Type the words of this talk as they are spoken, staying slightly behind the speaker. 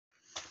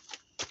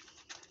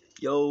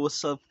Yo,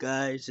 what's up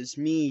guys? It's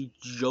me,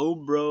 Joe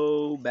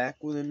Bro,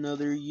 back with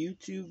another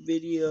YouTube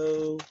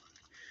video.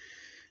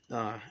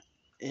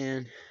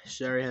 And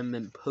sorry I haven't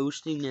been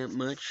posting that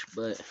much,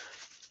 but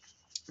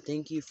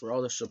thank you for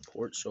all the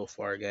support so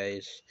far,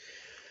 guys.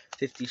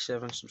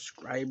 57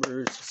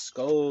 subscribers, let's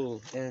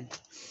go. And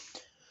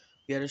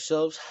we had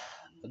ourselves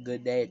a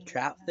good day at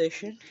trout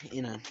fishing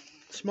in a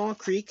small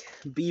creek,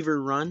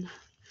 Beaver Run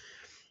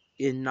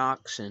in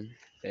Knoxon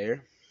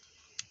there.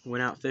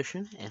 Went out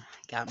fishing and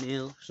got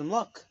me some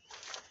luck.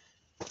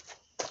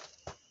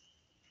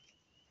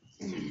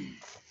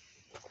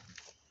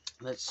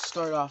 Let's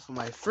start off with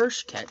my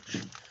first catch.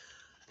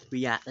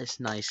 We got this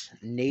nice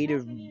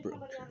native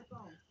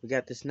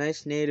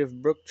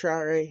brook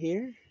trout right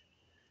here.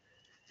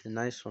 A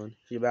nice one.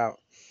 She's about,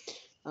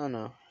 I don't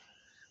know,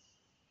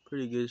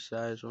 pretty good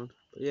size one.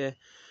 But yeah,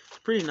 it's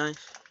pretty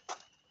nice.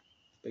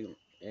 Big,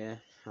 yeah,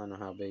 I don't know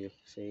how big.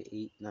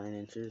 Say 8-9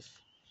 inches.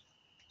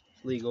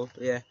 It's legal.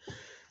 But yeah,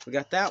 we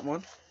got that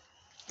one.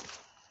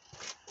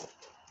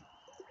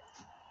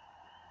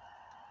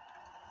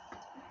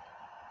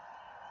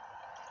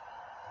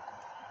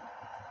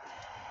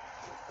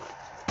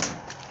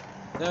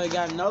 Then we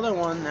got another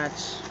one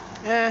that's,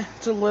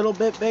 it's a little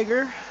bit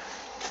bigger,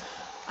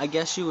 I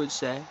guess you would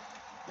say.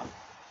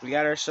 We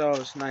got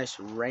ourselves nice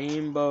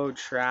rainbow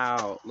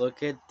trout.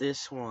 Look at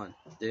this one.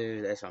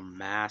 Dude, that's a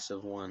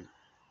massive one.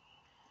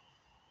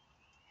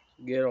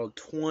 Good old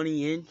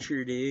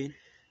 20-incher, dude.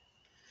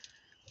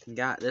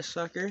 Got this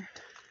sucker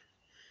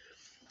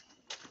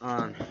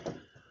on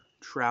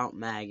Trout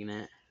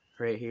Magnet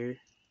right here.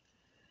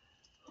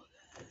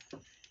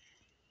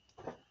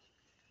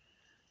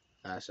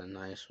 That's a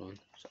nice one.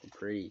 So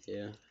pretty,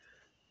 too.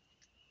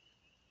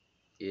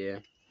 Yeah,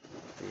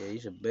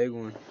 he's a big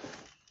one.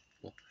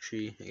 Well,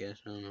 she, I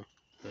guess. I don't know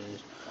what it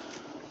is.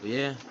 But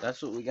yeah,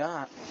 that's what we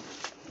got.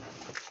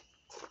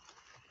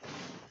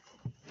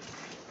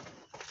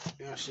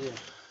 Yeah, see.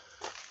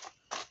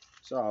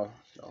 So,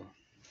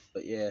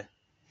 but yeah.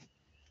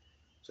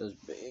 So it's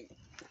big.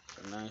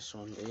 It's a nice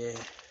one. But yeah.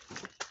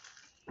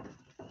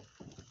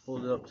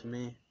 Hold it up to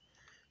me.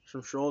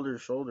 From shoulder to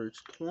shoulder,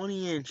 it's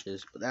 20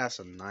 inches, but that's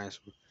a nice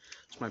one.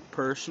 It's my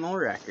personal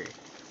record.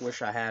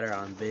 Wish I had her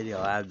on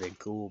video, that'd been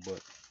cool,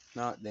 but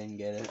not, didn't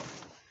get it.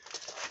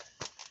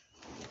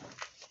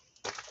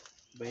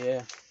 But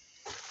yeah.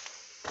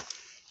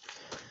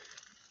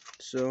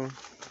 So,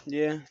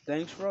 yeah,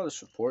 thanks for all the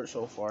support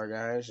so far,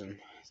 guys, and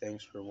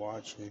thanks for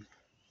watching.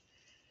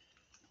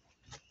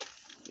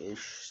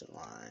 Fish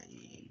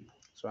slime.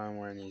 That's why I'm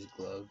wearing these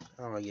gloves.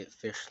 I don't want to get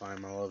fish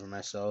slime all over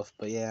myself,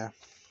 but yeah.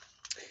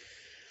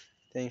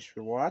 Thanks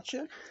for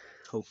watching.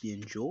 Hope you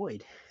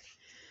enjoyed.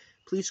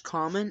 Please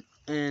comment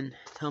and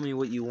tell me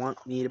what you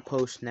want me to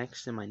post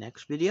next in my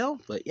next video.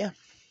 But yeah,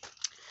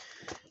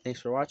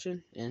 thanks for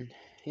watching, and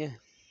yeah,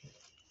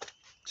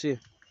 see you.